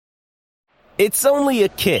It's only a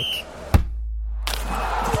kick,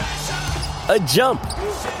 a jump,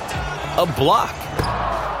 a block.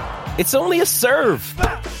 It's only a serve.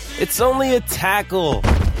 It's only a tackle,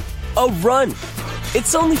 a run.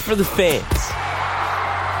 It's only for the fans.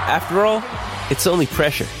 After all, it's only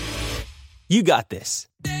pressure. You got this.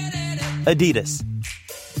 Adidas.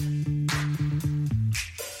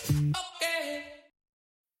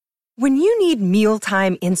 When you need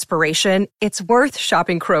mealtime inspiration, it's worth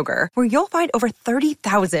shopping Kroger, where you'll find over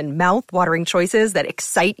 30,000 mouth-watering choices that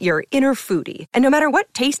excite your inner foodie. And no matter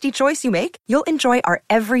what tasty choice you make, you'll enjoy our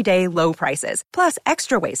everyday low prices, plus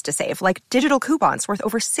extra ways to save, like digital coupons worth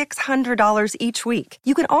over $600 each week.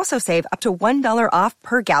 You can also save up to $1 off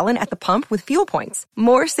per gallon at the pump with fuel points.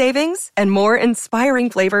 More savings and more inspiring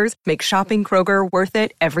flavors make shopping Kroger worth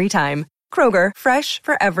it every time. Kroger, fresh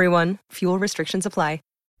for everyone. Fuel restrictions apply.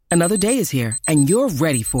 Another day is here, and you're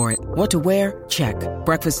ready for it. What to wear? Check.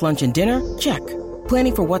 Breakfast, lunch, and dinner? Check.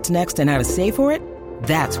 Planning for what's next and how to save for it?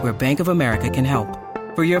 That's where Bank of America can help.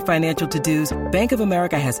 For your financial to-dos, Bank of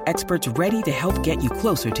America has experts ready to help get you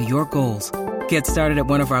closer to your goals. Get started at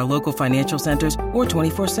one of our local financial centers or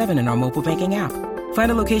 24/7 in our mobile banking app.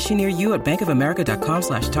 Find a location near you at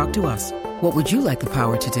bankofamerica.com/talktous. What would you like the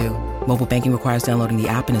power to do? Mobile banking requires downloading the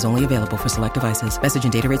app and is only available for select devices. Message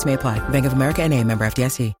and data rates may apply. Bank of America NA, member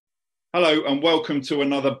FDIC. Hello and welcome to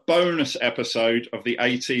another bonus episode of the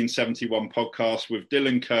 1871 podcast with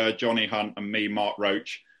Dylan Kerr, Johnny Hunt and me, Mark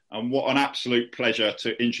Roach. And what an absolute pleasure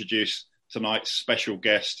to introduce tonight's special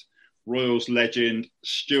guest, Royals legend,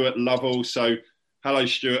 Stuart Lovell. So hello,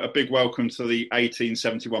 Stuart. A big welcome to the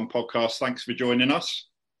 1871 podcast. Thanks for joining us.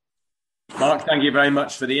 Mark, thank you very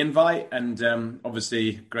much for the invite. And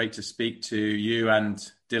obviously great to speak to you and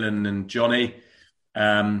Dylan and Johnny.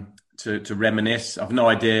 To reminisce. I've no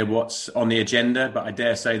idea what's on the agenda, but I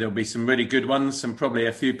dare say there'll be some really good ones, some probably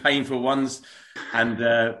a few painful ones, and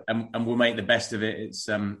we'll make the best of it. It's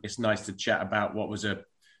nice to chat about what was a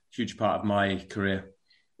huge part of my career.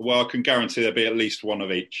 Well, I can guarantee there'll be at least one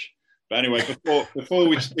of each. But anyway, before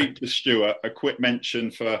we speak to Stuart, a quick mention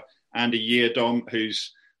for Andy Yeardom,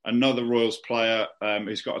 who's another Royals player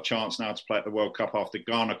who's got a chance now to play at the World Cup after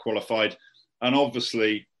Ghana qualified, and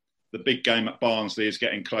obviously the big game at Barnsley is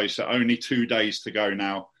getting closer. Only 2 days to go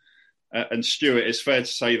now. And Stuart, it's fair to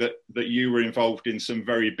say that you were involved in some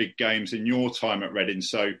very big games in your time at Reading.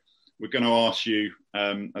 So we're going to ask you,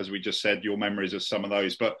 as we just said, your memories of some of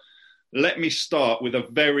those. But let me start with a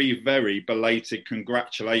very, very belated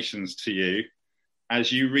congratulations to you,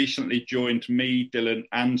 as you recently joined me, Dylan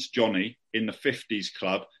and Johnny in the 50s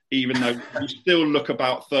club, even though you still look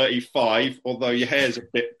about 35, although your hair's a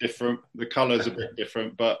bit different, the colour's a bit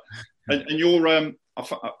different. But and you're, I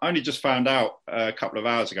only just found out a couple of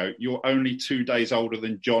hours ago, you're only 2 days older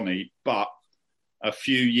than Johnny, but a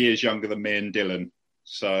few years younger than me and Dylan.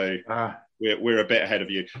 So we're a bit ahead of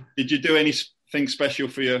you. Did you do anything special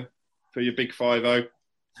for your big 5-0?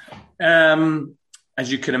 As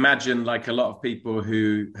you can imagine, like a lot of people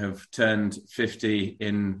who have turned 50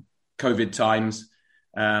 in COVID times,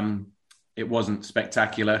 it wasn't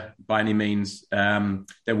spectacular by any means. There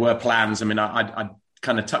were plans. I mean, I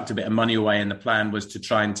kind of tucked a bit of money away, and the plan was to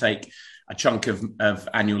try and take a chunk of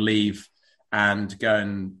annual leave and go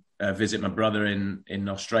and visit my brother in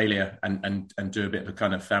Australia and do a bit of a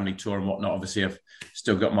kind of family tour and whatnot. Obviously, I've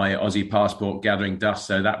still got my Aussie passport gathering dust,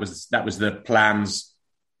 so that was the plans,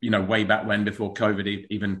 way back when, before COVID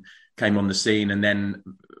even came on the scene. And then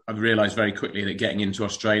I realised very quickly that getting into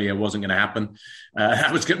Australia wasn't going to happen.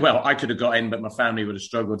 That was good. Well, I could have got in, but my family would have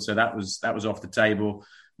struggled. So that was off the table.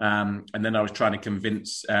 And then I was trying to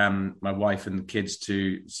convince my wife and the kids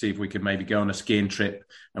to see if we could maybe go on a skiing trip.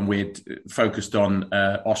 And we'd focused on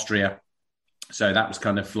Austria. So that was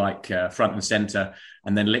kind of like front and centre.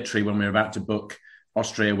 And then literally when we were about to book,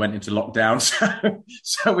 Austria went into lockdown.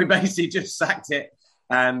 So we basically just sacked it.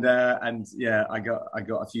 And yeah, I got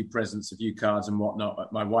a few presents, a few cards and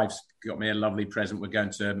whatnot. My wife's got me a lovely present. We're going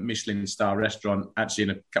to a Michelin star restaurant actually in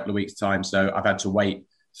a couple of weeks' time. So I've had to wait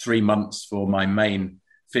 3 months for my main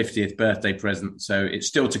 50th birthday present. So it's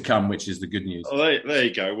still to come, which is the good news. Oh, there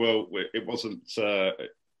you go. Well, it wasn't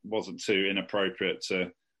too inappropriate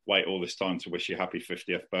to wait all this time to wish you happy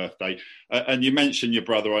 50th birthday. And you mentioned your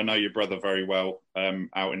brother. I know your brother very well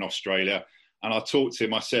out in Australia. And I talked to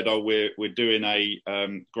him. I said, we're doing a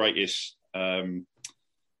greatest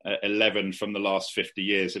 11 from the last 50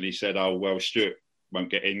 years. And he said, well, Stuart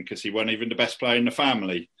won't get in because he wasn't even the best player in the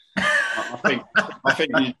family. I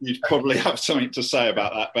think you'd probably have something to say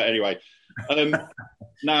about that. But anyway,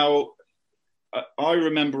 now I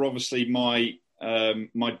remember obviously my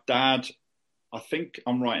dad I think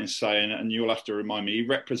I'm right in saying, and you'll have to remind me,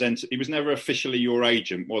 he was never officially your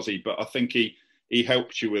agent, was he? But I think he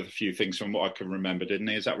helped you with a few things from what I can remember, didn't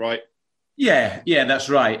he? Is that right? Yeah, that's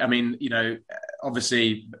right. I mean,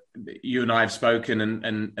 obviously you and I have spoken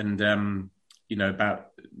and about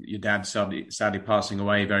your dad sadly passing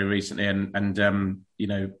away very recently, and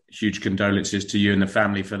huge condolences to you and the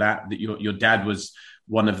family for that. That your dad was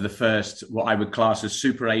one of the first, what I would class as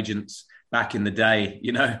super agents back in the day.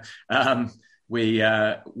 We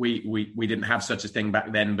didn't have such a thing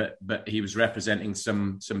back then, but he was representing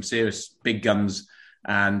some serious big guns,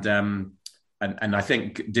 and I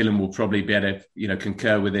think Dylan will probably be able to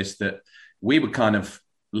concur with this, that we were kind of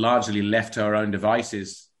largely left to our own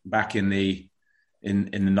devices back in the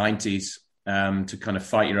 90s to kind of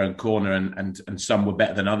fight your own corner, and some were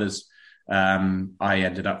better than others. I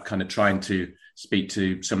ended up kind of trying to speak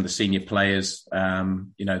to some of the senior players,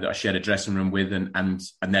 that I shared a dressing room with, and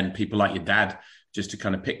then people like your dad, just to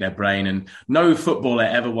kind of pick their brain. And no footballer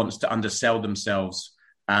ever wants to undersell themselves,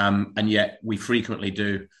 and yet we frequently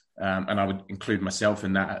do. And I would include myself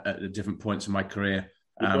in that at different points in my career.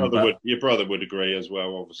 Your brother would agree as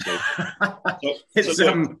well, obviously.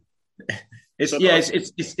 It's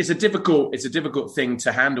a difficult thing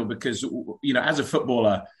to handle, because as a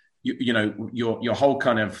footballer, your whole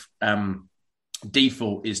kind of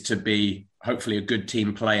default is to be hopefully a good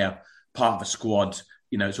team player, part of a squad.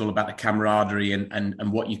 It's all about the camaraderie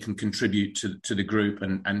and what you can contribute to the group,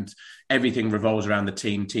 and everything revolves around the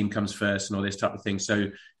team. Team comes first and all this type of thing. So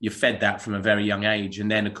you're fed that from a very young age. And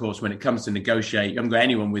then, of course, when it comes to negotiate, you haven't got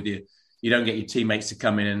anyone with you. You don't get your teammates to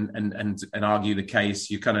come in and argue the case.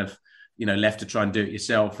 You kind of, left to try and do it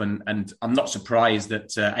yourself. And I'm not surprised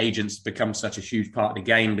that agents become such a huge part of the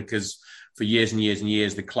game, because for years and years and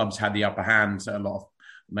years, the clubs had the upper hand. A lot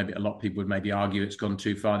of people would maybe argue it's gone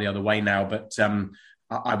too far the other way now, but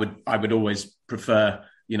I would always prefer,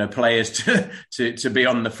 players to be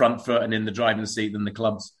on the front foot and in the driving seat than the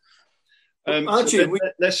clubs.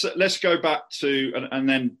 Let's go back to, and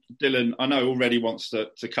then Dylan, I know already wants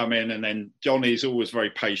to come in, and then Johnny's always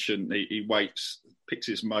very patient. He waits, picks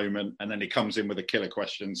his moment, and then he comes in with a killer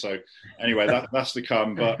question. So anyway, that's to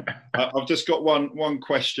come. But I've just got one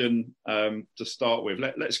question to start with.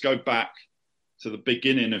 Let's go back to the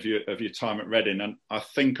beginning of your time at Reading, and I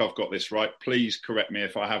think I've got this right. Please correct me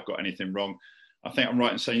if I have got anything wrong. I think I'm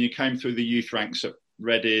right in saying you came through the youth ranks at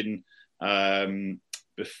Reading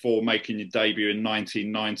before making your debut in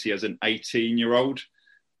 1990 as an 18-year-old.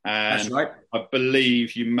 And that's right. I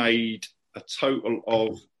believe you made a total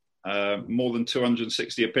of more than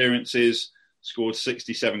 260 appearances, scored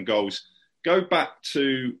 67 goals. Go back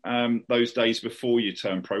to those days before you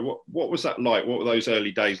turned pro. What was that like? What were those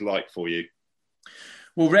early days like for you?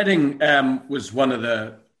 Well, Reading was one of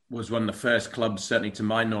the first clubs, certainly to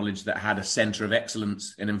my knowledge, that had a centre of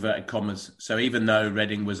excellence, in inverted commas. So even though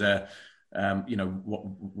Reading was when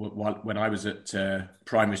I was at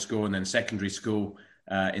primary school and then secondary school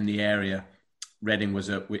in the area, Reading was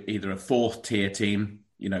either a fourth tier team,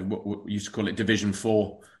 what we used to call it Division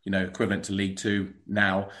 4, equivalent to League 2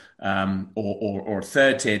 now, or a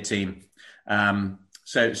third tier team.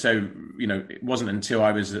 So it wasn't until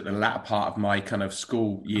I was at the latter part of my kind of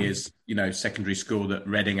school years, secondary school, that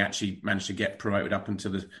Reading actually managed to get promoted up into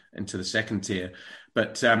the second tier.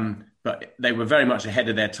 But they were very much ahead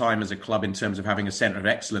of their time as a club in terms of having a centre of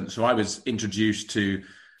excellence. So I was introduced to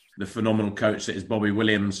the phenomenal coach that is Bobby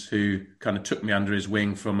Williams, who kind of took me under his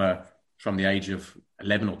wing from the age of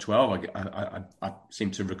 11 or 12. I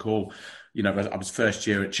seem to recall, I was first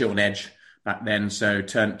year at Chiltern Edge back then, so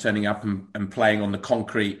turning up and playing on the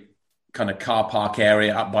concrete kind of car park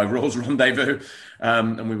area up by Royals Rendezvous,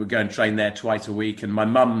 and we would go and train there twice a week. And my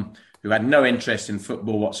mum, who had no interest in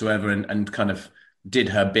football whatsoever, and kind of did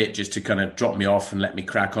her bit just to kind of drop me off and let me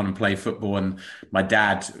crack on and play football. And my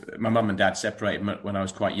mum and dad separated when I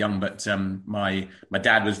was quite young, but my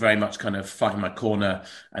dad was very much kind of fighting my corner,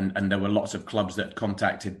 and there were lots of clubs that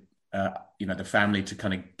contacted the family to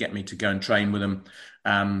kind of get me to go and train with them.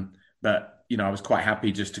 But I was quite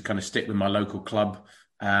happy just to kind of stick with my local club,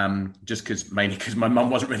 mainly because my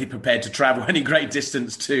mum wasn't really prepared to travel any great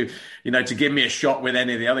distance to give me a shot with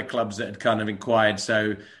any of the other clubs that had kind of inquired.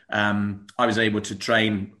 So I was able to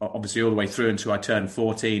train obviously all the way through until I turned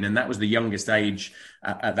 14, and that was the youngest age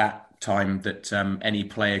at that time that any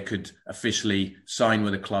player could officially sign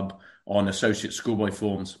with a club on associate schoolboy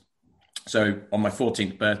forms. So on my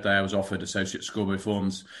 14th birthday, I was offered associate schoolboy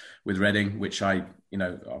forms with Reading, which I,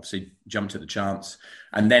 obviously jumped at the chance.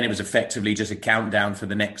 And then it was effectively just a countdown for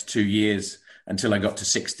the next 2 years until I got to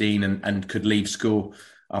 16 and could leave school.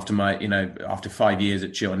 after after 5 years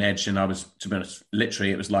at Chiltern Edge, and I was, to be honest,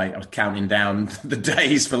 literally, it was like I was counting down the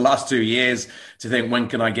days for the last 2 years to think, when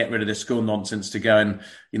can I get rid of this school nonsense to go and,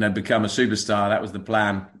 become a superstar? That was the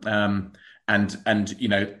plan. And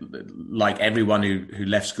like everyone who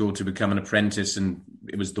left school to become an apprentice, and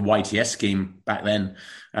it was the YTS scheme back then.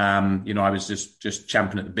 I was just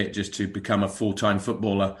champing at the bit just to become a full-time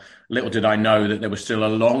footballer. Little did I know that there was still a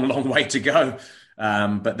long, long way to go.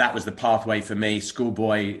 But that was the pathway for me: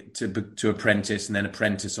 schoolboy to apprentice, and then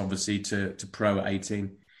apprentice, obviously, to pro at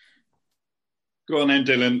 18. Go on then,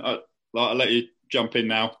 Dylan. I'll let you jump in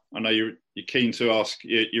now. I know you're keen to ask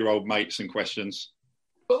your old mates some questions.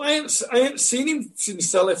 Well, I haven't seen him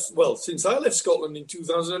since I left Scotland in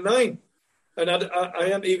 2009, and I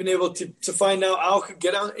haven't even able to find out how I could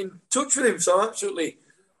get in touch with him. So absolutely,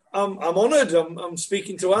 I'm honoured. I'm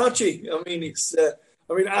speaking to Archie. I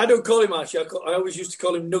mean, I don't call him Archie. I always used to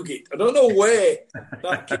call him Nugget. I don't know where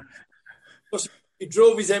that came. He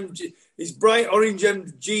drove his bright orange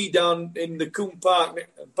MG down in the Coombe Park,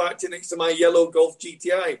 parked it next to my yellow Golf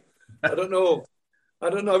GTI. I don't know.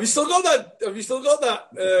 Have you still got that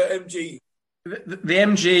MG? The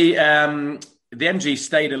MG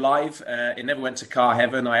stayed alive. It never went to car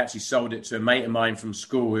heaven. I actually sold it to a mate of mine from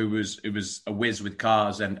school who was a whiz with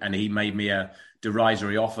cars, and he made me a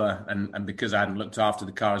derisory offer. And because I hadn't looked after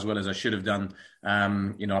the car as well as I should have done,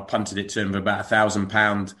 I punted it to him for about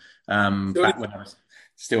 £1,000 back when I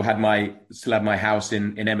still had my house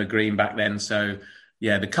in Emma Green back then. So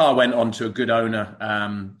yeah, the car went on to a good owner,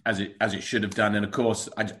 as it should have done. And of course,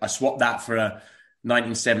 I swapped that for a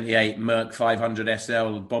 1978 Merc 500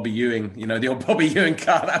 SL Bobby Ewing, the old Bobby Ewing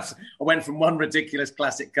car. I went from one ridiculous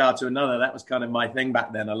classic car to another. That was kind of my thing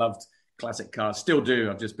back then. I loved classic cars, still do.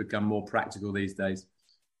 I've just become more practical these days.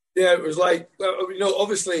 Yeah, it was like,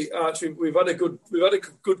 obviously, Archie, we've had a good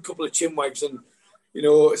couple of chinwags, and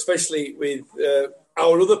especially with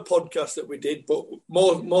our other podcast that we did, but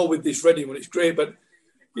more with this Reading one. It's great, but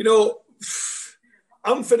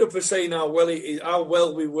I'm fed up of saying how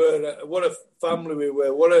well we were, what a family we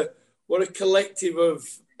were, what a collective of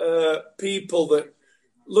people that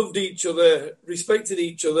loved each other, respected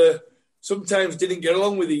each other, sometimes didn't get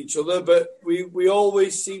along with each other, but we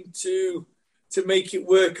always seemed to make it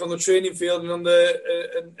work on the training field and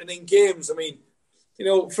and in games. I mean,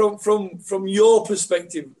 from your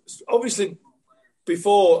perspective, obviously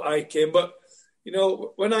before I came, but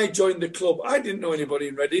when I joined the club, I didn't know anybody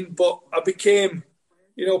in Reading, but I became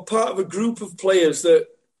part of a group of players that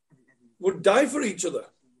would die for each other.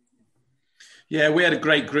 Yeah, we had a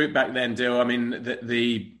great group back then, Dill. I mean,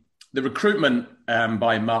 the recruitment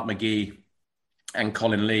by Mark McGee and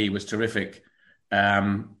Colin Lee was terrific.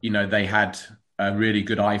 They had a really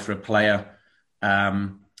good eye for a player.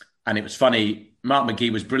 And it was funny, Mark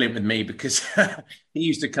McGee was brilliant with me because he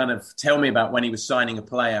used to kind of tell me about when he was signing a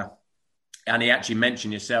player. And he actually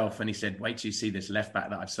mentioned yourself, and he said, wait till you see this left back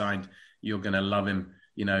that I've signed. You're going to love him,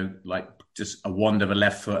 like just a wand of a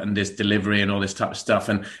left foot and this delivery and all this type of stuff.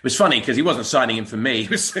 And it was funny because he wasn't signing him for me. He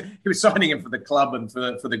was signing him for the club and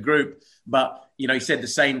for the group. But, he said the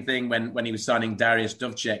same thing when he was signing Darius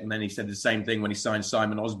Dovcek, and then he said the same thing when he signed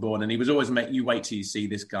Simon Osborne. And he was always, you wait till you see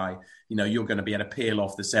this guy. You're going to be able to peel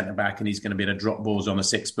off the centre-back, and he's going to be able to drop balls on a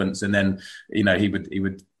sixpence. And then, he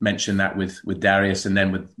would mention that with Darius, and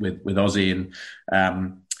then with Ozzy.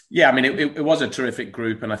 And it was a terrific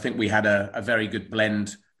group. And I think we had a very good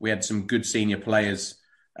blend. We had some good senior players,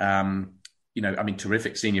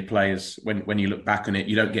 terrific senior players. When you look back on it,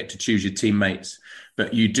 you don't get to choose your teammates,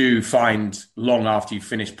 but you do find long after you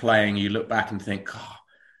finish playing, you look back and think,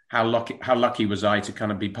 how lucky was I to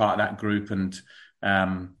kind of be part of that group. And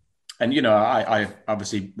I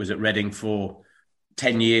obviously was at Reading for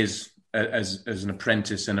 10 years as an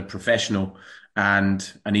apprentice and a professional,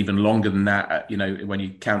 and even longer than that, when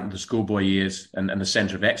you count the schoolboy years and the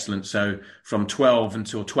centre of excellence. So from 12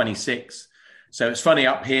 until 26. So it's funny,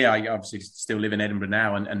 up here, I obviously still live in Edinburgh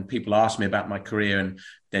now, and people ask me about my career, and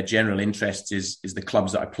their general interest is the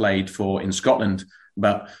clubs that I played for in Scotland.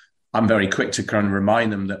 But I'm very quick to kind of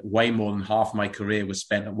remind them that way more than half my career was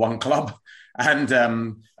spent at one club. And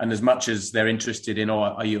as much as they're interested in,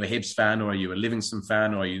 are you a Hibs fan, or are you a Livingston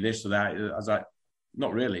fan, or are you this or that? I was like,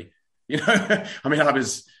 not really. I mean, I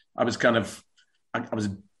was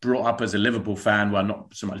brought up as a Liverpool fan. Well,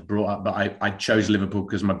 not so much brought up, but I chose Liverpool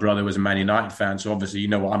because my brother was a Man United fan. So obviously,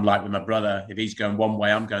 what I'm like with my brother. If he's going one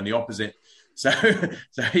way, I'm going the opposite. So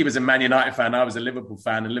he was a Man United fan. I was a Liverpool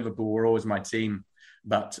fan, and Liverpool were always my team.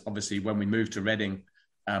 But obviously, when we moved to Reading,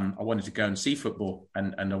 I wanted to go and see football,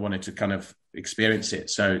 and I wanted to kind of experience it.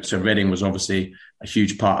 So Reading was obviously a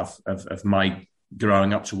huge part of my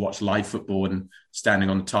growing up to watch live football, standing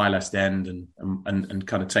on the Tylehurst end and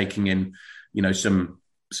kind of taking in,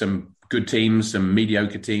 some good teams, some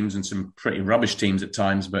mediocre teams, and some pretty rubbish teams at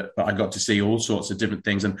times. But I got to see all sorts of different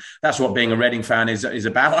things, and that's what being a Reading fan is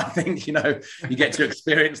about. I think you get to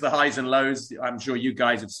experience the highs and lows. I'm sure you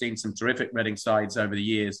guys have seen some terrific Reading sides over the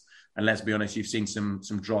years, and let's be honest, you've seen some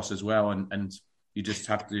dross as well, and you just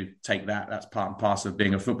have to take that. That's part and parcel of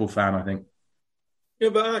being a football fan, I think. Yeah,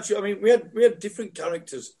 but actually, I mean, we had different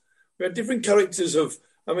characters. We had different characters of.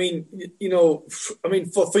 I mean,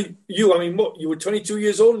 for you, I mean, what, you were 22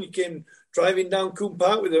 years old and you came driving down Coombe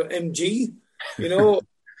Park with an MG,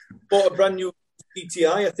 bought a brand new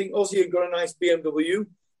GTI. I think Ozzy had got a nice BMW.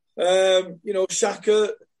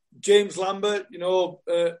 Shaka, James Lambert,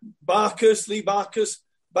 Barkus, Lee Barkus,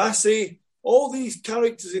 Bassey, all these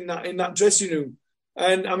characters in that dressing room.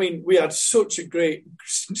 And I mean, we had such a great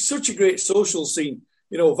social scene.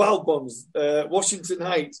 Valbon's, Washington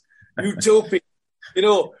Heights, Utopia.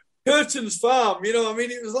 Curtains Farm.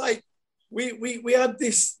 It was like we had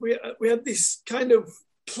this kind of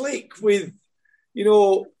click with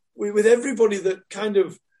everybody that kind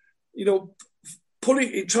of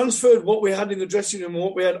it transferred what we had in the dressing room and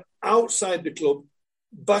what we had outside the club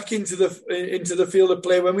back into the field of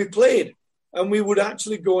play when we played, and we would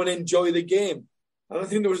actually go and enjoy the game. And I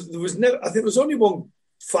think there was only one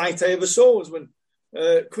fight I ever saw was when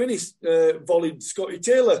Quinny volleyed Scotty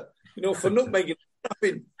Taylor, for nutmegging. I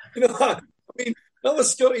mean, that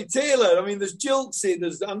was Scotty Taylor. I mean, there's Jiltsy,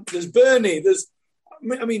 there's Bernie,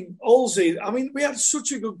 Olsey. I mean, we had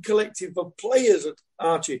such a good collective of players,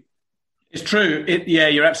 Archie. It's true.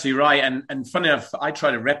 You're absolutely right. And funny enough, I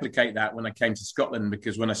tried to replicate that when I came to Scotland,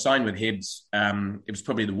 because when I signed with Hibs, it was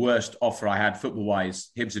probably the worst offer I had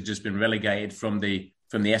football-wise. Hibs had just been relegated from the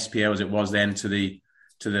SPL as it was then to the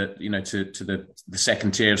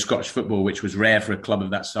second tier of Scottish football, which was rare for a club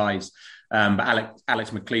of that size. But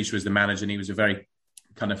Alex McLeish was the manager, and he was a very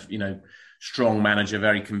kind of, strong manager,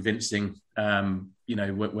 very convincing,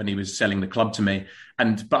 when he was selling the club to me.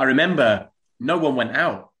 But I remember no one went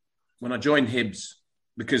out when I joined Hibs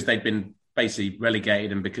because they'd been basically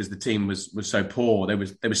relegated, and because the team was so poor, they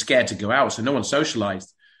were scared to go out. So no one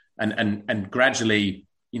socialised. And gradually,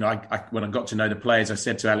 when I got to know the players, I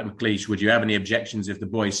said to Alex McLeish, would you have any objections if the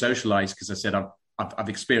boys socialise? Because I said, I've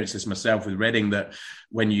experienced this myself with Reading, that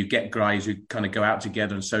when you get guys who kind of go out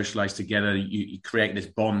together and socialise together, you create this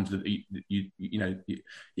bond that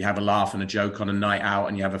you have a laugh and a joke on a night out,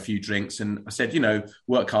 and you have a few drinks. And I said,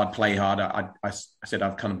 work hard, play hard. I said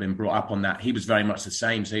I've kind of been brought up on that. He was very much the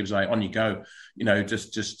same. So he was like, on you go,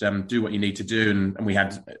 just do what you need to do. And we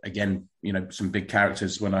had, again, some big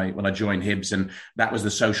characters when I joined Hibs, and that was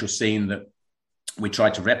the social scene that we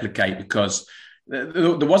tried to replicate, because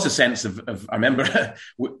there was a sense of I remember,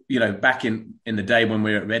 back in the day when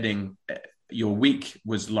we were at Reading, your week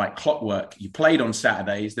was like clockwork. You played on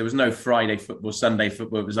Saturdays. There was no Friday football, Sunday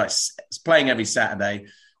football. It was like playing every Saturday,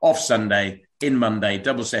 off Sunday, in Monday,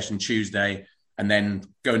 double session Tuesday, and then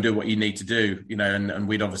go and do what you need to do, and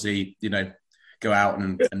we'd obviously, go out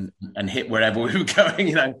and hit wherever we were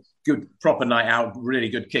going, good proper night out, really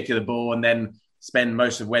good kick of the ball, and then spend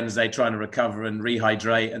most of Wednesday trying to recover and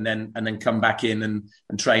rehydrate, and then come back in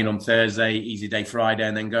and train on Thursday, easy day Friday,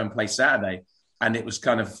 and then go and play Saturday. And it was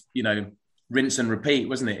kind of, rinse and repeat,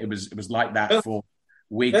 wasn't it? It was like that for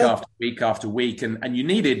week after week after week. And you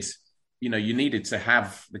needed to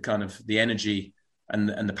have the kind of the energy and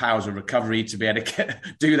the powers of recovery to be able to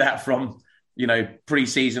do that from,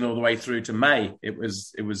 pre-season all the way through to May. It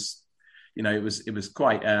was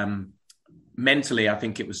quite, mentally, I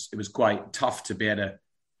think it was quite tough to be able to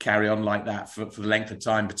carry on like that for the length of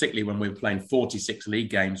time, particularly when we were playing 46 league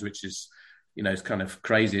games, which is, it's kind of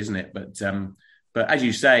crazy, isn't it? But as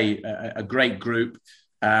you say, a great group,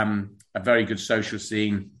 a very good social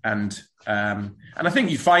scene, and I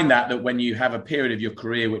think you find that when you have a period of your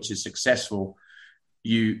career which is successful,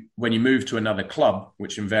 when you move to another club,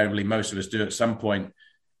 which invariably most of us do at some point,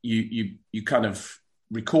 you kind of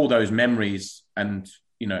recall those memories, and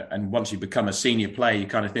once you become a senior player, you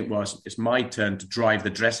kind of think, well, it's my turn to drive the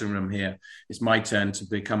dressing room here. It's my turn to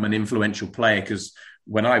become an influential player. Because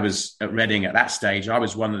when I was at Reading at that stage, I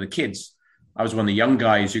was one of the kids. I was one of the young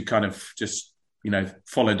guys who kind of just,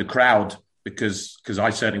 followed the crowd because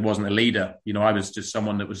I certainly wasn't a leader. I was just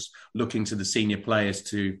someone that was looking to the senior players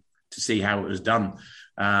to see how it was done.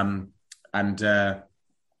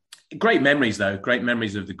 Great memories, though. Great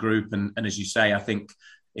memories of the group. And as you say, I think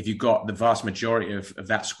if you've got the vast majority of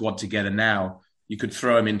that squad together now, you could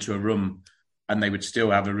throw them into a room and they would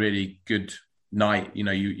still have a really good night.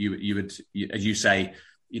 You would, as you say,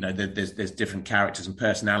 there's different characters and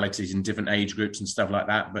personalities in different age groups and stuff like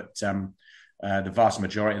that. But the vast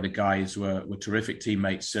majority of the guys were terrific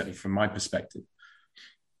teammates, certainly from my perspective.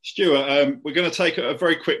 Stuart, we're going to take a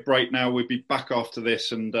very quick break now. We'll be back after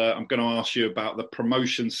this, and I'm going to ask you about the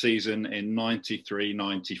promotion season in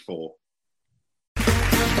 93-94.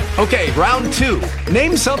 Okay, round 2.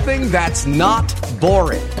 Name something that's not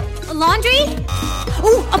boring. A laundry?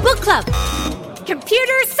 Ooh, a book club.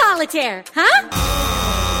 Computer solitaire, huh?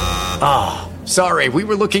 Ah, sorry, we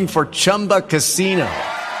were looking for Chumba Casino.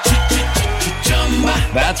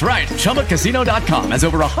 That's right. ChumbaCasino.com has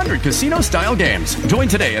over 100 casino-style games. Join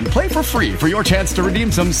today and play for free for your chance to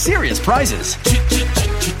redeem some serious prizes.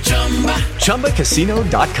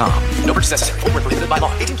 ChumbaCasino.com. No purchase necessary. Void where prohibited by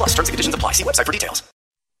law. 18+ terms and conditions apply. See website for details.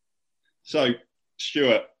 So,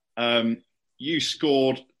 Stuart, you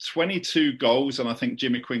scored 22 goals, and I think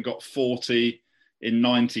Jimmy Quinn got 40 in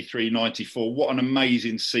 93-94. What an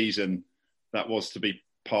amazing season that was to be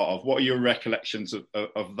part of. What are your recollections of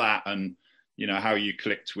that, and how you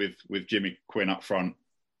clicked with Jimmy Quinn up front?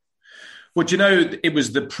 Well, it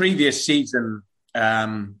was the previous season. A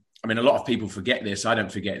lot of people forget this. I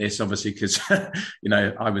don't forget this, obviously, because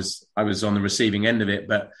I was on the receiving end of it.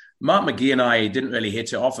 But Mark McGee and I didn't really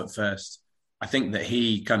hit it off at first. I think that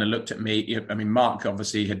he kind of looked at me. Mark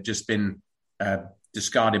obviously had just been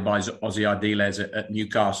discarded by Ozzy Ardiles at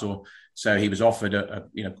Newcastle, so he was offered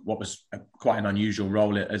what was quite an unusual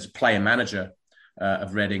role as player manager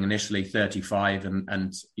of Reading initially, 35,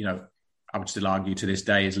 and I would still argue to this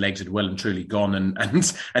day his legs had well and truly gone, and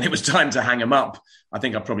it was time to hang him up. I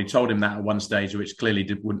think I probably told him that at one stage, which clearly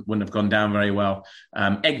wouldn't have gone down very well.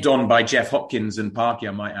 Egged on by Jeff Hopkins and Parky,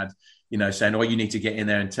 I might add, saying, "Oh, you need to get in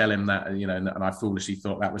there and tell him that," and I foolishly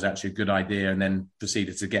thought that was actually a good idea, and then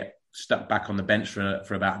proceeded to get stuck back on the bench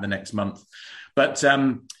for about the next month. But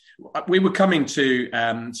we were coming to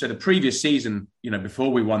so the previous season,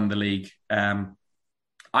 before we won the league.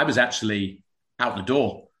 I was actually out the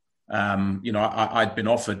door. I'd been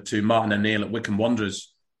offered to Martin O'Neill at Wycombe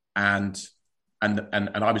Wanderers, and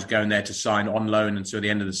I was going there to sign on loan until the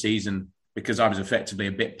end of the season, because I was effectively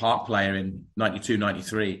a bit part player in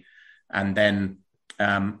 92-93. And then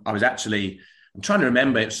I'm trying to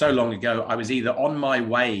remember, it was so long ago, I was either on my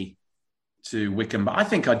way to Wycombe, but I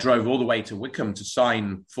think I drove all the way to Wycombe to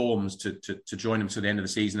sign forms to join them to the end of the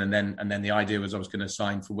season. And then the idea was I was going to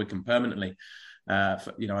sign for Wycombe permanently.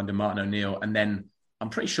 Under Martin O'Neill. And then I'm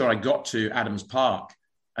pretty sure I got to Adams Park,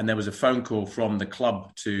 and there was a phone call from the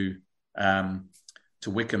club to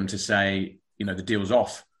Wycombe to say, the deal's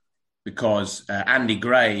off, because Andy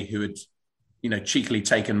Gray, who had, cheekily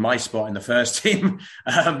taken my spot in the first team,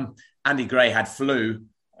 Andy Gray had flu,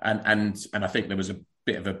 and I think there was a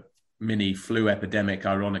bit of a mini flu epidemic,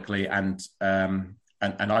 ironically, and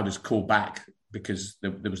I was called back because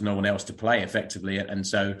there was no one else to play effectively. And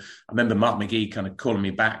so I remember Mark McGee kind of calling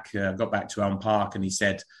me back, got back to Elm Park, and he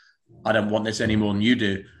said, "I don't want this any more than you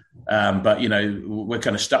do. But, we're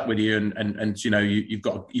kind of stuck with you, and you've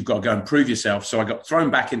got to go and prove yourself." So I got thrown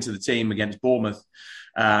back into the team against Bournemouth.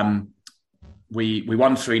 We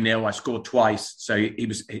won 3-0. I scored twice. So he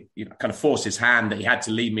kind of forced his hand that he had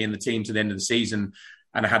to leave me in the team to the end of the season.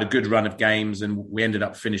 And I had a good run of games, and we ended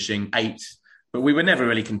up finishing 8th. But we were never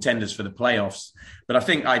really contenders for the playoffs. But I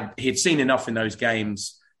think he'd seen enough in those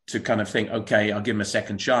games to kind of think, okay, I'll give him a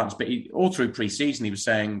second chance. But all through pre-season, he was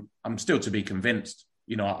saying, "I'm still to be convinced.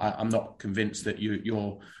 I'm not convinced that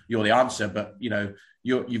you're the answer, but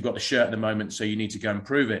you've got the shirt at the moment, so you need to go and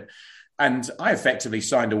prove it." And I effectively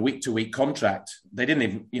signed a week-to-week contract. They didn't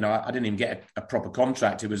even, I didn't even get a proper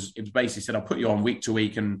contract. It was basically said, "I'll put you on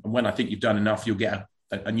week-to-week, and when I think you've done enough, you'll get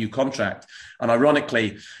a new contract." And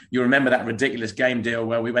ironically, you remember that ridiculous game deal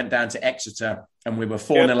where we went down to Exeter and we were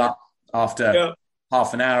 4-0 up after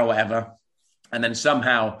half an hour or whatever. And then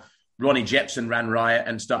somehow Ronnie Jepson ran riot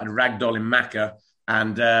and started ragdolling Macca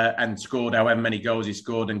and scored however many goals he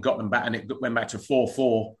scored and got them back. And it went back to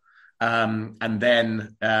 4-4. And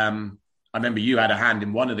then I remember you had a hand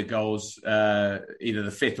in one of the goals, either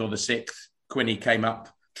the 5th or the 6th. Quinny came up,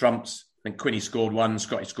 trumps. I think Quinny scored 1,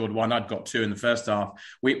 Scotty scored 1. I'd got 2 in the first half.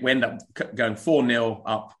 We ended up going 4-0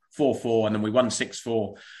 up, 4-4, and then we won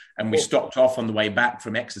 6-4. And we stopped off on the way back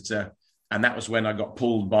from Exeter. And that was when I got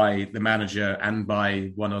pulled by the manager and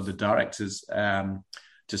by one of the directors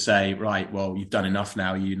to say, "Right, well, you've done enough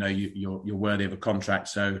now. You're worthy of a contract."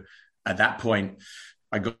 So at that point,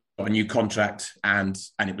 I got a new contract, and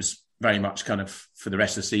it was very much kind of for the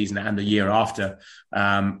rest of the season and the year after.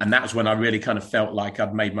 And that was when I really kind of felt like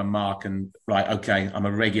I'd made my mark and, right, okay, I'm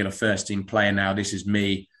a regular first team player now. This is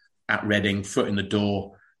me at Reading, foot in the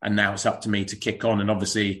door. And now it's up to me to kick on. And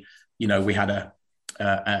obviously, we had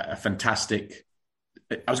a fantastic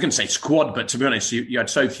I was going to say squad, but to be honest, you had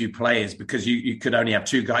so few players because you could only have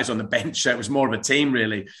two guys on the bench. So it was more of a team,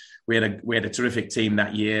 really. We had a terrific team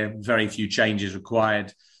that year. Very few changes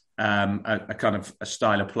required. A kind of a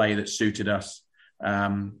style of play that suited us,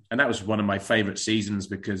 and that was one of my favourite seasons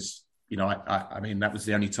because I mean that was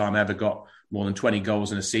the only time I ever got more than 20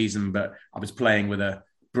 goals in a season. But I was playing with a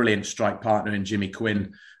brilliant strike partner in Jimmy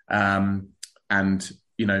Quinn, and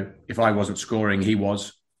if I wasn't scoring, he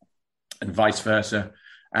was, and vice versa.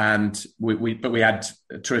 And we had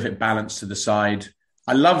a terrific balance to the side.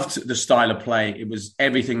 I loved the style of play. It was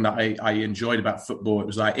everything that I enjoyed about football. It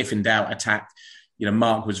was like, if in doubt, attack.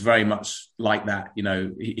 Mark was very much like that.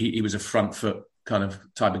 He was a front foot kind of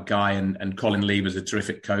type of guy, and Colin Lee was a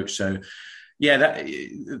terrific coach. So, yeah,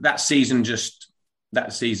 that season just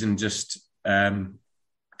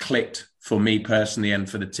clicked for me personally and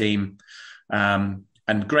for the team.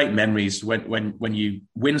 And great memories when you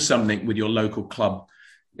win something with your local club.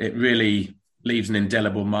 It really leaves an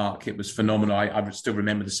indelible mark. It was phenomenal. I still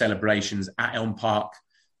remember the celebrations at Elm Park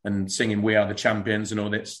and singing "We Are the Champions" and all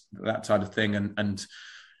that type of thing. And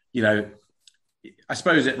I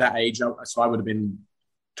suppose at that age, so I would have been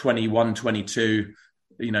 21, 22,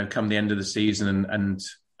 come the end of the season. And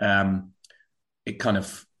it kind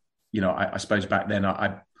of, I suppose back then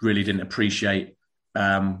I really didn't appreciate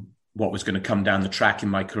what was going to come down the track in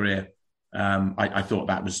my career. I thought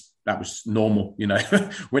that was normal,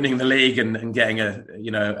 winning the league and getting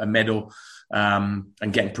a medal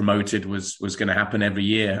and getting promoted was going to happen every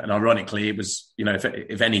year. And ironically, it was,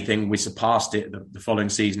 if anything, we surpassed it the following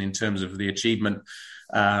season in terms of the achievement.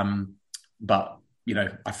 But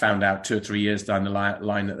I found out 2 or 3 years down the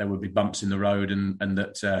line that there would be bumps in the road and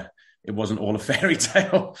that it wasn't all a fairy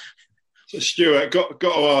tale. So Stuart, got to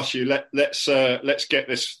ask you. Let's get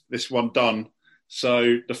this one done.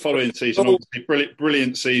 So the following season, obviously,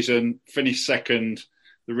 brilliant season, finished second.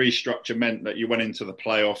 The restructure meant that you went into the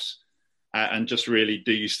playoffs. And just really,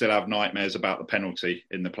 do you still have nightmares about the penalty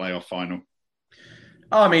in the playoff final?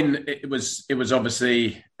 Oh, I mean, it was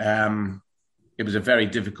obviously it was a very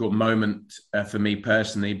difficult moment for me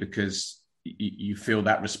personally because you feel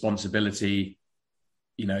that responsibility,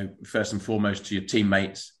 first and foremost to your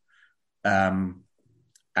teammates, and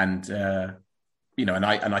I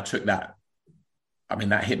took that. I mean,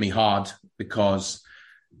 that hit me hard because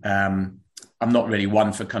I'm not really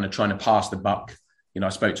one for kind of trying to pass the buck. I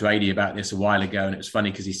spoke to Adi about this a while ago, and it was funny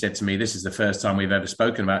because he said to me, "This is the first time we've ever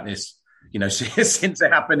spoken about this, since it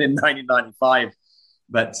happened in 1995."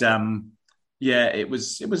 But it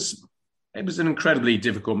was an incredibly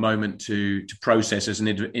difficult moment to process as an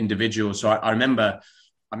individual. So I remember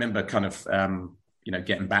kind of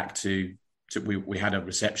getting back to we had a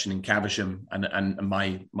reception in Caversham, and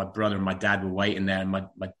my brother and my dad were waiting there, and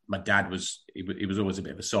my dad was always a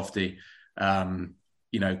bit of a softie.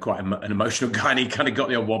 Quite an emotional guy, and he kind of got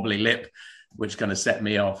the old wobbly lip, which kind of set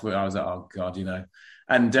me off. I was like, oh God,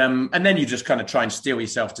 and then you just kind of try and steel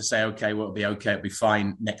yourself to say, okay, well, it'll be okay, it'll be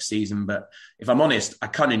fine next season. But if I'm honest, I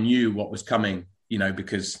kind of knew what was coming,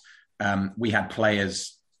 because we had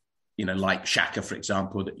players, like Shaka, for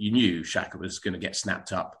example, that you knew Shaka was going to get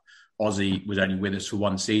snapped up. Ozzy was only with us for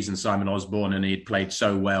one season, Simon Osborne, and he'd played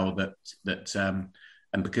so well that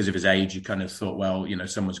and because of his age, you kind of thought, well,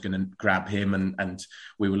 someone's going to grab him. And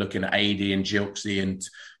we were looking at AD and Gilksy and,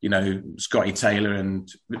 Scotty Taylor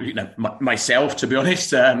and, myself, to be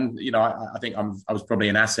honest. I think I was probably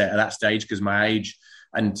an asset at that stage because my age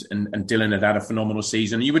and Dylan had a phenomenal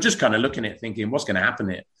season. You were just kind of looking at it thinking, what's going to happen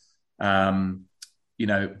here? But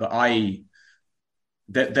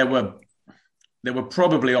there were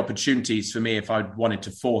probably opportunities for me if I wanted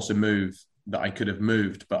to force a move that I could have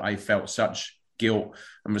moved, but I felt such guilt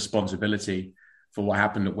and responsibility for what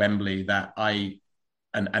happened at Wembley that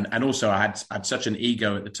and also I had such an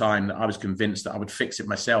ego at the time that I was convinced that I would fix it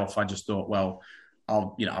myself. I just thought, well,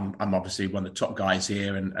 I'm obviously one of the top guys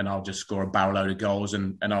here, and I'll just score a barrel load of goals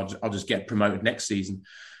and I'll just get promoted next season.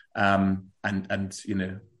 It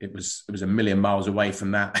was a million miles away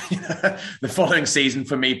from that. The following season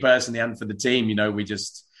for me personally and for the team,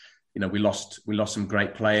 we lost some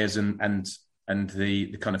great players and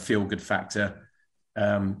the kind of feel good factor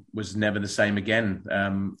was never the same again,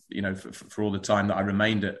 for all the time that I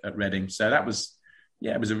remained at Reading. So that was,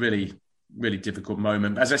 it was a really, really difficult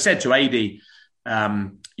moment. As I said to AD,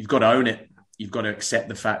 you've got to own it. You've got to accept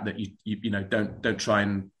the fact that you don't try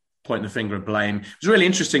and point the finger of blame. It was really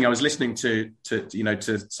interesting. I was listening to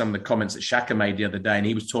some of the comments that Shaka made the other day, and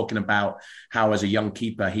he was talking about how as a young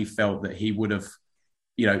keeper, he felt that he would have,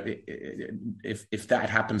 if that had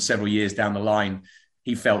happened several years down the line,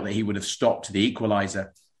 he felt that he would have stopped the equaliser.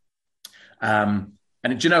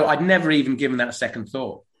 And do you know, I'd never even given that a second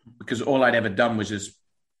thought, because all I'd ever done was just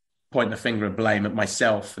pointing the finger of blame at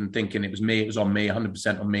myself and thinking it was me, it was on me,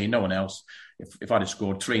 100% on me, no one else. If I'd have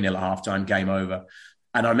scored 3-0 at halftime, game over.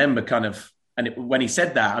 And I remember when he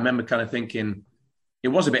said that, I remember kind of thinking it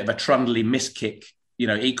was a bit of a trundly miss kick,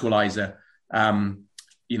 equaliser. And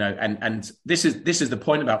this is the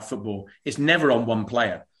point about football. It's never on one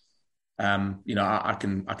player. I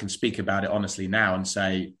can speak about it honestly now and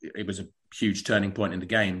say it was a huge turning point in the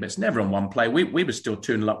game, but it's never on one player. We were still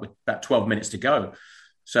 2-0 up with about 12 minutes to go.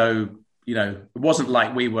 So, it wasn't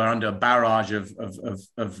like we were under a barrage of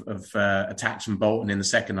attacks from Bolton in the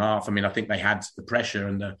second half. I mean, I think they had the pressure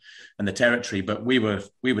and the territory, but we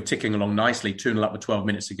were ticking along nicely, 2-0 up with 12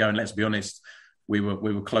 minutes to go. And let's be honest, we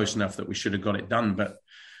were close enough that we should have got it done. But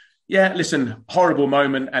yeah, listen, horrible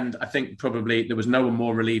moment. And I think probably there was no one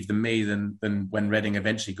more relieved than me than when Reading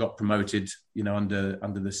eventually got promoted, under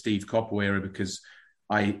the Steve Coppell era, because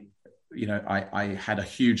I had a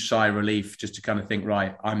huge sigh of relief just to kind of think,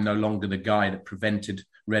 right, I'm no longer the guy that prevented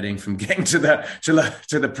Reading from getting to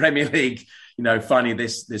the Premier League. Finally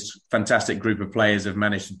this fantastic group of players have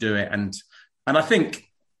managed to do it. And I think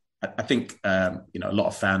a lot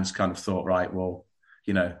of fans kind of thought, right, well,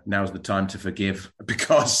 now's the time to forgive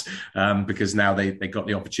because now they got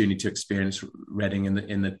the opportunity to experience Reading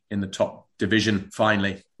in the top division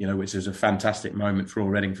finally, which is a fantastic moment for all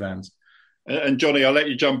Reading fans. And Johnny, I'll let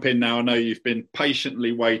you jump in now. I know you've been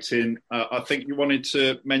patiently waiting. I think you wanted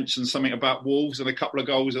to mention something about Wolves and a couple of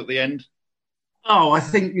goals at the end. Oh, I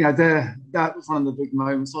think that was one of the big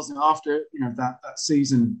moments, wasn't it? After that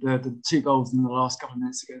season, the 2 goals in the last couple of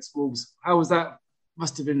minutes against Wolves. How was that?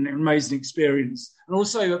 Must have been an amazing experience. And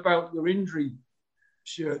also about your injury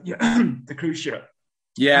shirt, the crew shirt.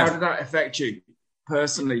 Yeah. How did that affect you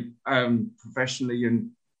personally, professionally, and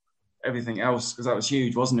everything else? Because that was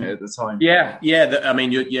huge, wasn't it, at the time? Yeah.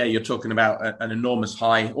 You're talking about an enormous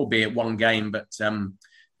high, albeit one game, but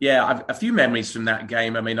I've a few memories from that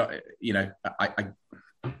game. I mean, I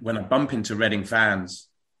when I bump into Reading fans,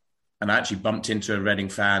 and I actually bumped into a Reading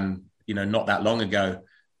fan, not that long ago,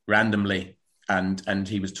 randomly. And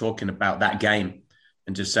he was talking about that game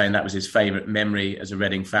and just saying that was his favourite memory as a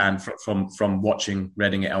Reading fan from watching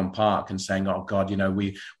Reading at Elm Park, and saying, oh God,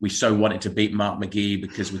 we so wanted to beat Mark McGee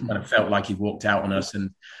because we kind of felt like he walked out on us. So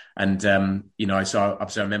I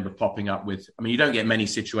remember popping up with, you don't get many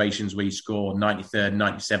situations where you score 93rd,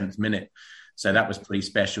 97th minute. So that was pretty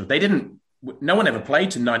special. No one ever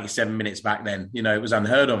played to 97 minutes back then. It was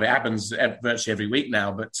unheard of. It happens virtually every week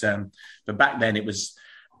now. But back then it was,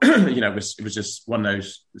 it was just one of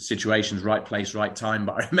those situations, right place, right time.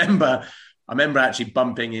 But I remember actually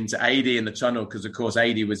bumping into Adi in the tunnel because, of course,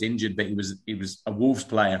 Adi was injured, but he was a Wolves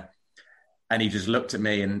player. And he just looked at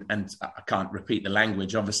me and I can't repeat the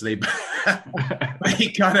language, obviously, but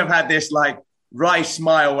he kind of had this wry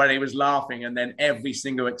smile when he was laughing. And then every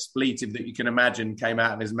single expletive that you can imagine came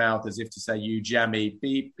out of his mouth as if to say, you jammy,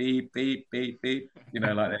 beep, beep, beep, beep, beep,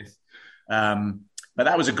 like this. But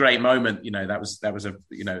that was a great moment. That was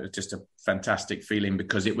just a fantastic feeling,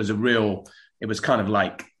 because it was kind of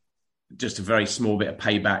like just a very small bit of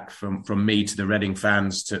payback from me to the Reading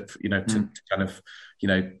fans to kind of,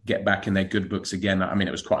 get back in their good books again. I mean,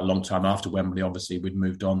 it was quite a long time after Wembley. Obviously, we'd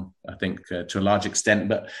moved on, I think, to a large extent.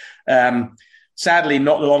 But sadly,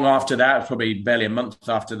 not long after that, probably barely a month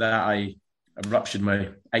after that, I ruptured my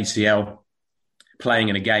ACL playing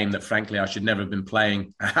in a game that, frankly, I should never have been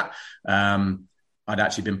playing. I'd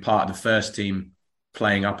actually been part of the first team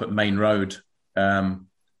playing up at Main Road. I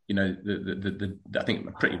think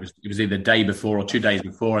it was either the day before or 2 days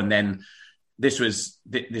before, and then this was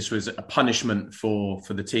a punishment for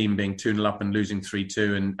the team being 2-0 up and losing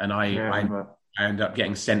 3-2, and I ended up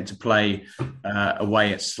getting sent to play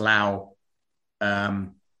away at Slough,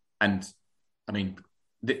 and I mean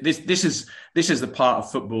this is the part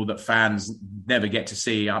of football that fans never get to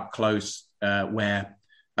see up close, where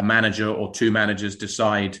a manager or two managers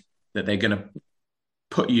decide that they're going to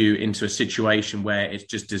put you into a situation where it's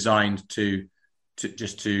just designed to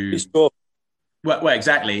well,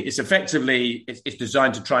 exactly. It's effectively, it's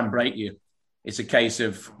designed to try and break you. It's a case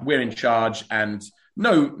of we're in charge, and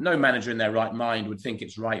no manager in their right mind would think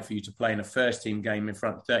it's right for you to play in a first team game in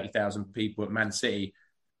front of 30,000 people at Man City,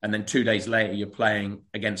 and then 2 days later you're playing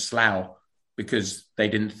against Slough because they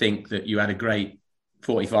didn't think that you had a great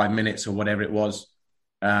 45 minutes or whatever it was.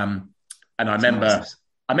 And I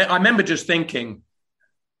remember just thinking,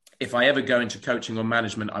 if I ever go into coaching or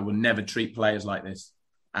management, I will never treat players like this.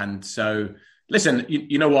 And so, listen,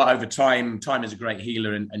 you know what? Over time is a great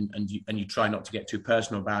healer, and you try not to get too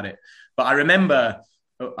personal about it. But I remember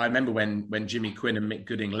when Jimmy Quinn and Mick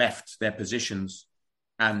Gooding left their positions,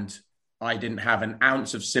 And I didn't have an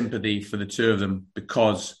ounce of sympathy for the two of them,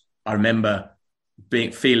 because I remember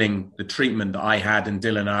feeling the treatment that I had. And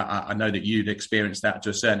Dylan, I know that you'd experienced that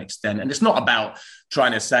to a certain extent. And it's not about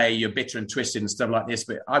trying to say you're bitter and twisted and stuff like this,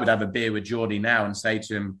 but I would have a beer with Geordie now and say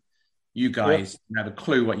to him, you guys didn't have a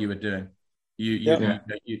clue what you were doing.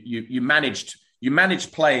 You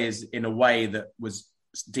managed players in a way that was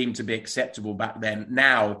deemed to be acceptable back then.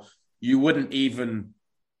 Now you wouldn't even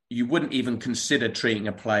consider treating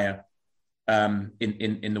a player in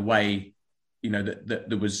the way, that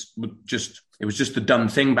there was just, it was just the done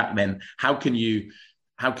thing back then. How can you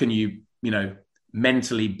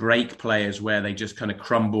mentally break players where they just kind of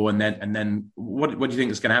crumble, and then what do you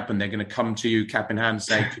think is going to happen? They're going to come to you cap in hand and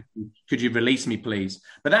say, could you release me, please?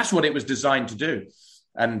 But that's what it was designed to do.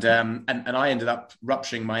 And I ended up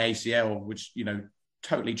rupturing my ACL, which,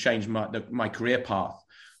 totally changed my career path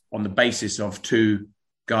on the basis of two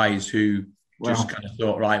guys who just kind of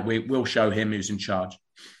thought, right, we'll show him who's in charge.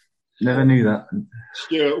 Never knew that.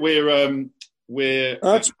 Stuart, we're at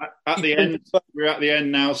the end. We're at the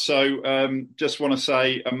end now, so just want to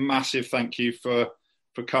say a massive thank you for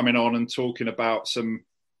coming on and talking about some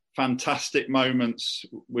fantastic moments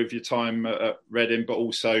with your time at Reading, but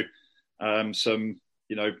also some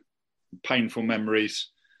painful memories,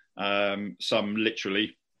 some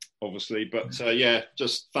literally, obviously. But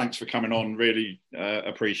just thanks for coming on. Really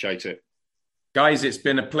appreciate it, guys. It's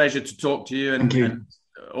been a pleasure to talk to you. And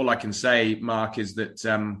all I can say, Mark, is that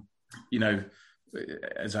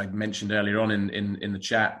as I mentioned earlier on in the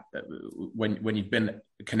chat, when you've been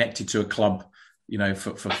connected to a club,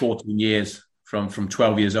 for 14 years, from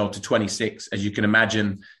 12 years old to 26, as you can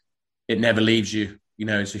imagine, it never leaves you.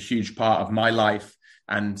 It's a huge part of my life,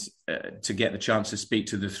 and to get the chance to speak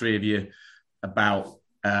to the three of you about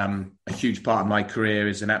a huge part of my career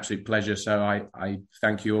is an absolute pleasure. So I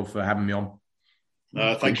thank you all for having me on.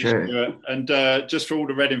 Thank you, Stuart. And just for all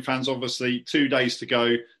the Reading fans, obviously 2 days to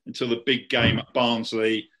go until the big game at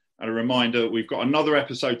Barnsley. And a reminder, we've got another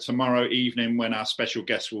episode tomorrow evening when our special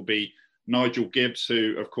guest will be Nigel Gibbs,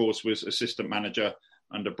 who, of course, was assistant manager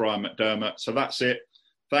under Brian McDermott. So that's it.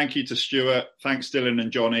 Thank you to Stuart. Thanks, Dylan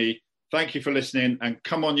and Johnny. Thank you for listening. And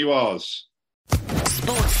come on, you R's.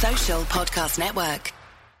 Sports Social Podcast Network.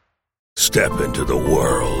 Step into the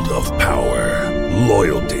world of power,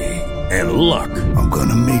 loyalty, and luck. I'm going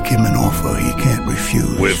to make him an offer he can't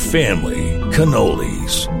refuse. With family,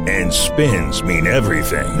 cannolis, and spins mean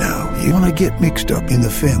everything. Now, you want to get mixed up in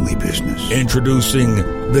the family business. Introducing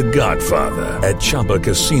The Godfather at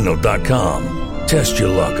ChumbaCasino.com. Test your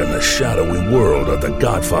luck in the shadowy world of The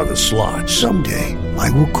Godfather slot. Someday,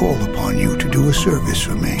 I will call upon you to do a service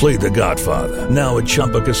for me. Play The Godfather now at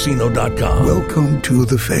ChumbaCasino.com. Welcome to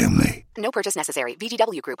the family. No purchase necessary.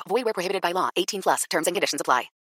 VGW Group. Void where prohibited by law. 18+. Terms and conditions apply.